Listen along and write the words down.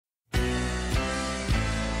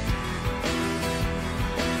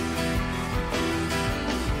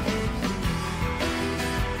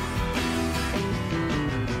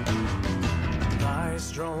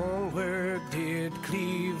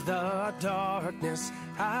the darkness,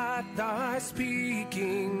 at thy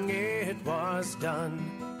speaking it was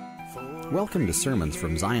done. Welcome to sermons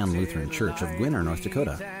from Zion Lutheran Church of Gwinner, North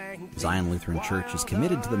Dakota. Zion Lutheran Church is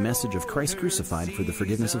committed to the message of Christ crucified for the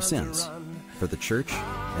forgiveness of sins, for the church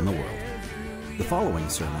and the world. The following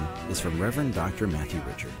sermon is from Reverend Dr. Matthew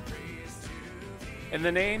Richard. In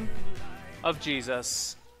the name of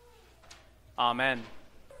Jesus, Amen.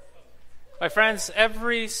 My friends,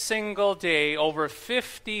 every single day, over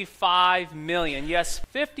 55 million, yes,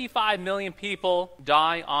 55 million people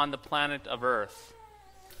die on the planet of Earth.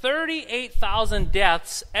 38,000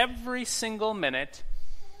 deaths every single minute,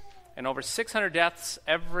 and over 600 deaths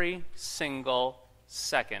every single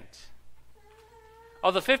second.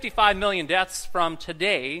 Of the 55 million deaths from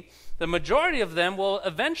today, the majority of them will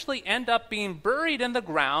eventually end up being buried in the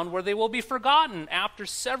ground where they will be forgotten after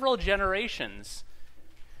several generations.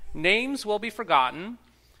 Names will be forgotten,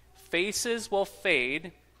 faces will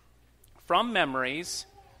fade from memories,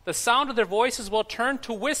 the sound of their voices will turn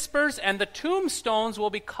to whispers, and the tombstones will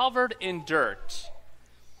be covered in dirt.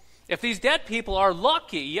 If these dead people are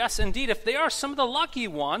lucky, yes indeed, if they are some of the lucky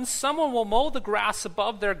ones, someone will mow the grass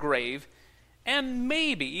above their grave and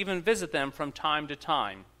maybe even visit them from time to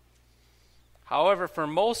time. However, for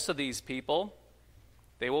most of these people,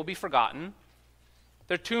 they will be forgotten.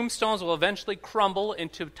 Their tombstones will eventually crumble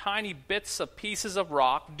into tiny bits of pieces of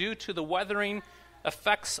rock due to the weathering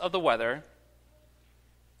effects of the weather.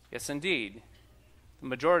 Yes, indeed, the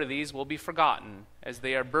majority of these will be forgotten as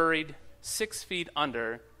they are buried 6 feet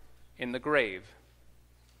under in the grave.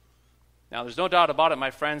 Now, there's no doubt about it,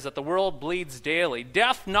 my friends, that the world bleeds daily.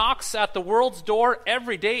 Death knocks at the world's door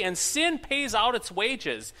every day, and sin pays out its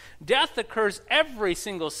wages. Death occurs every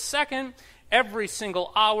single second, every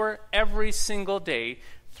single hour, every single day,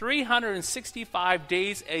 365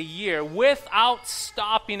 days a year, without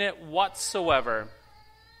stopping it whatsoever.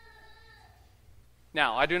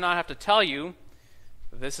 Now, I do not have to tell you,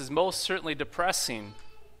 this is most certainly depressing.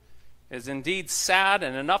 It is indeed sad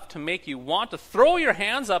and enough to make you want to throw your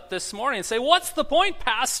hands up this morning and say, "What's the point,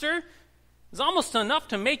 Pastor?" It's almost enough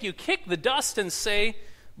to make you kick the dust and say,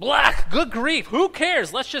 "Black, good grief, who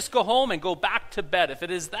cares? Let's just go home and go back to bed," if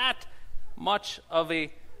it is that much of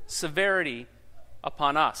a severity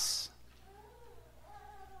upon us.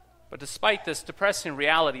 But despite this depressing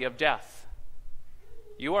reality of death,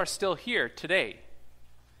 you are still here today.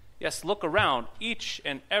 Yes, look around. Each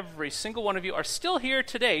and every single one of you are still here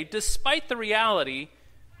today despite the reality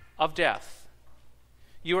of death.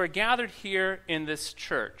 You are gathered here in this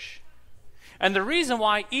church. And the reason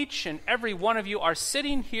why each and every one of you are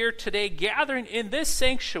sitting here today gathering in this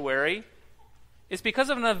sanctuary is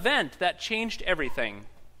because of an event that changed everything.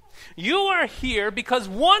 You are here because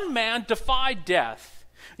one man defied death.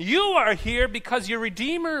 You are here because your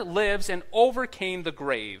Redeemer lives and overcame the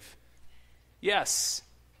grave. Yes,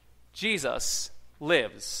 Jesus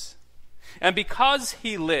lives. And because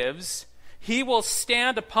he lives, he will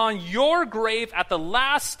stand upon your grave at the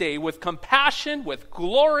last day with compassion, with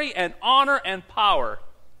glory and honor and power.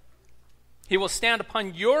 He will stand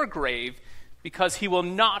upon your grave because he will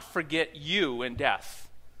not forget you in death.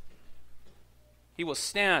 He will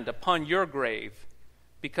stand upon your grave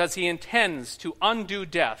because he intends to undo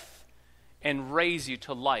death and raise you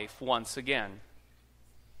to life once again.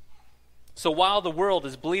 So while the world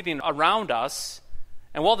is bleeding around us,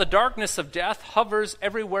 and while the darkness of death hovers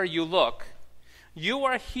everywhere you look, you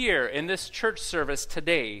are here in this church service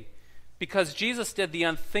today because Jesus did the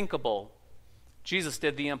unthinkable. Jesus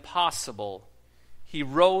did the impossible. He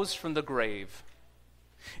rose from the grave.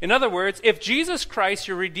 In other words, if Jesus Christ,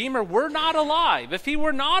 your Redeemer, were not alive, if he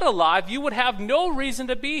were not alive, you would have no reason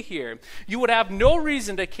to be here. You would have no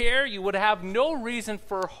reason to care. You would have no reason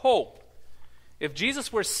for hope. If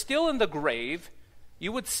Jesus were still in the grave,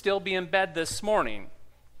 you would still be in bed this morning.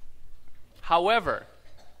 However,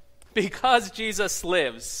 because Jesus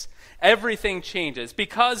lives, everything changes.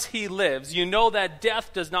 Because he lives, you know that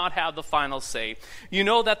death does not have the final say. You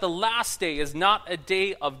know that the last day is not a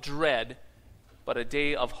day of dread, but a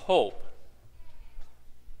day of hope.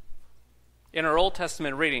 In our Old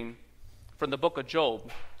Testament reading from the book of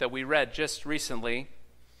Job that we read just recently,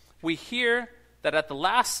 we hear that at the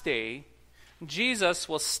last day, Jesus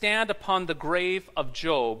will stand upon the grave of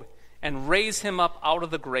Job and raise him up out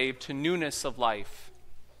of the grave to newness of life.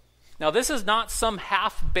 Now, this is not some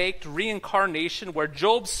half-baked reincarnation where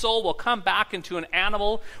Job's soul will come back into an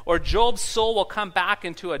animal or Job's soul will come back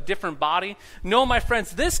into a different body. No, my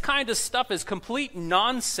friends, this kind of stuff is complete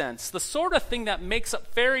nonsense, the sort of thing that makes up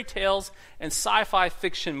fairy tales and sci-fi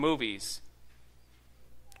fiction movies.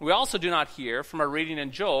 We also do not hear from our reading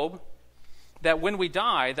in Job that when we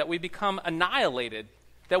die, that we become annihilated,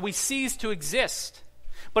 that we cease to exist,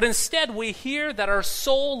 but instead we hear that our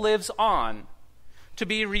soul lives on, to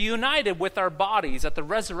be reunited with our bodies at the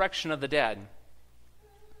resurrection of the dead.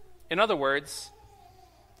 In other words,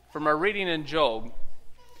 from our reading in Job,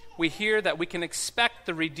 we hear that we can expect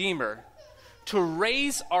the Redeemer to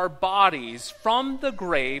raise our bodies from the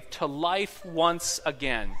grave to life once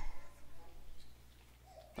again.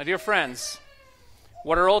 My dear friends,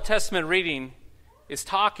 what our Old Testament reading is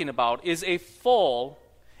talking about is a full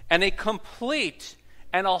and a complete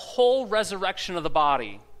and a whole resurrection of the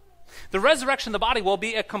body. The resurrection of the body will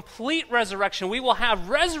be a complete resurrection. We will have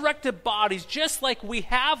resurrected bodies just like we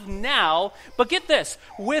have now, but get this,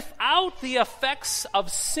 without the effects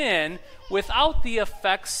of sin, without the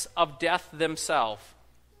effects of death themselves.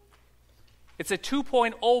 It's a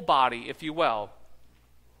 2.0 body, if you will.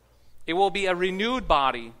 It will be a renewed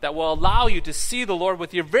body that will allow you to see the Lord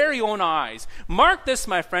with your very own eyes. Mark this,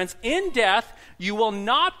 my friends, in death you will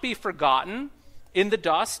not be forgotten in the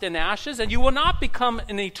dust and ashes, and you will not become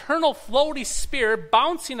an eternal floaty spirit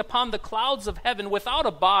bouncing upon the clouds of heaven without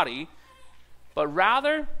a body, but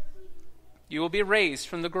rather you will be raised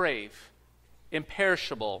from the grave,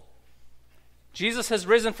 imperishable. Jesus has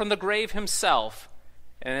risen from the grave himself,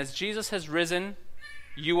 and as Jesus has risen,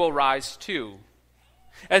 you will rise too.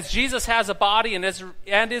 As Jesus has a body and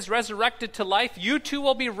is resurrected to life, you too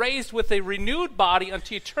will be raised with a renewed body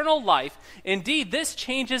unto eternal life. Indeed, this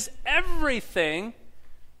changes everything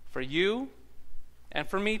for you and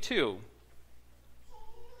for me too.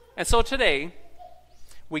 And so today,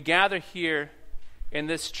 we gather here in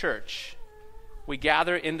this church. We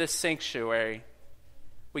gather in this sanctuary.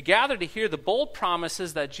 We gather to hear the bold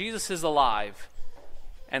promises that Jesus is alive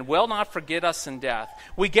and will not forget us in death.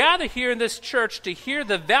 We gather here in this church to hear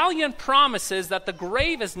the valiant promises that the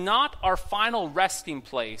grave is not our final resting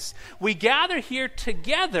place. We gather here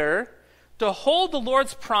together to hold the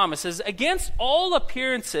Lord's promises against all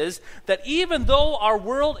appearances that even though our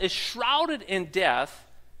world is shrouded in death,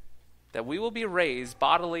 that we will be raised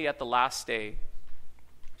bodily at the last day.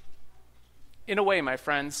 In a way, my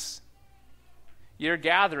friends, your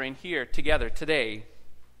gathering here together today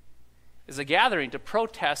is a gathering to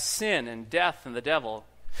protest sin and death and the devil.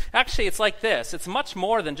 Actually, it's like this. It's much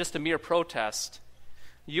more than just a mere protest.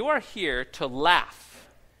 You are here to laugh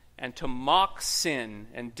and to mock sin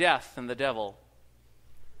and death and the devil.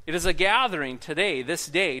 It is a gathering today, this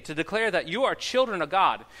day, to declare that you are children of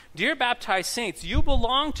God. Dear baptized saints, you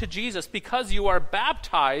belong to Jesus because you are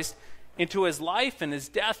baptized into his life and his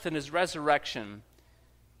death and his resurrection.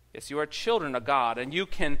 Yes, you are children of God, and you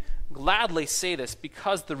can gladly say this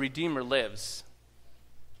because the Redeemer lives.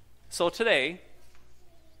 So today,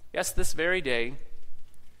 yes, this very day,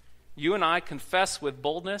 you and I confess with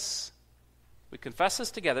boldness, we confess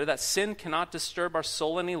this together, that sin cannot disturb our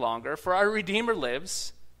soul any longer, for our Redeemer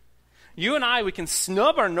lives. You and I, we can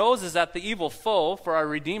snub our noses at the evil foe, for our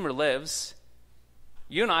Redeemer lives.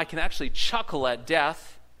 You and I can actually chuckle at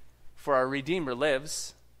death, for our Redeemer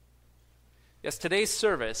lives. Yes, today's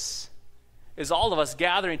service is all of us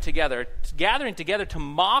gathering together to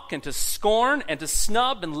mock and to scorn and to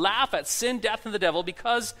snub and laugh at sin, death, and the devil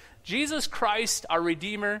because Jesus Christ, our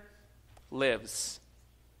Redeemer, lives.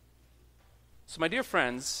 So, my dear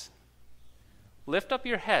friends, lift up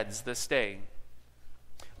your heads this day.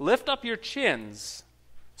 Lift up your chins.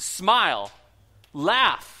 Smile.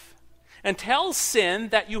 Laugh. And tell sin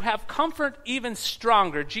that you have comfort even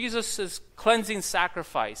stronger, Jesus' cleansing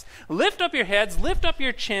sacrifice. Lift up your heads, lift up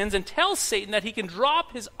your chins, and tell Satan that he can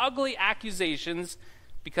drop his ugly accusations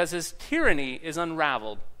because his tyranny is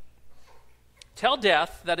unraveled. Tell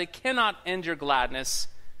death that it cannot end your gladness,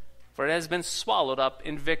 for it has been swallowed up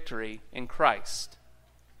in victory in Christ.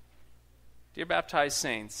 Dear baptized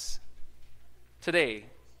saints, today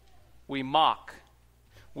we mock,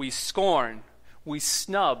 we scorn, we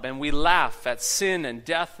snub, and we laugh at sin and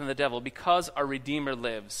death and the devil because our Redeemer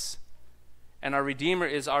lives. And our Redeemer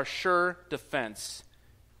is our sure defense.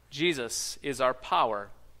 Jesus is our power,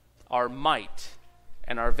 our might,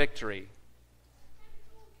 and our victory.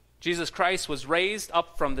 Jesus Christ was raised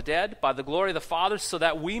up from the dead by the glory of the Father so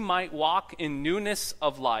that we might walk in newness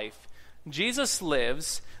of life. Jesus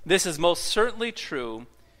lives. This is most certainly true.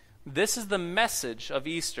 This is the message of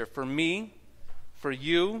Easter for me, for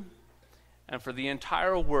you, and for the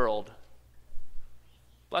entire world.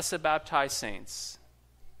 Blessed baptized saints,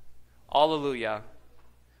 alleluia,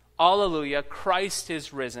 alleluia, Christ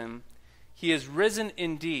is risen. He is risen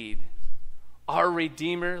indeed. Our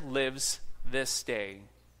Redeemer lives this day.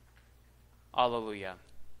 Alleluia.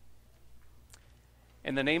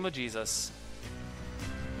 In the name of Jesus,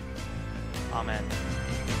 amen.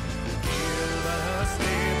 Hear the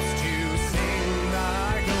steps to sing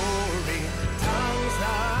thy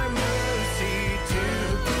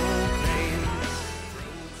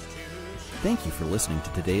Thank you for listening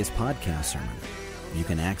to today's podcast sermon. You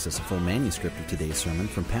can access a full manuscript of today's sermon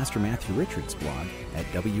from Pastor Matthew Richard's blog at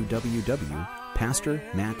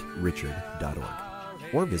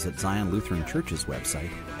www.pastormattrichard.org or visit Zion Lutheran Church's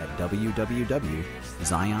website at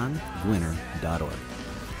www.ziongwinner.org.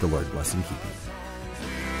 The Lord bless and keep you.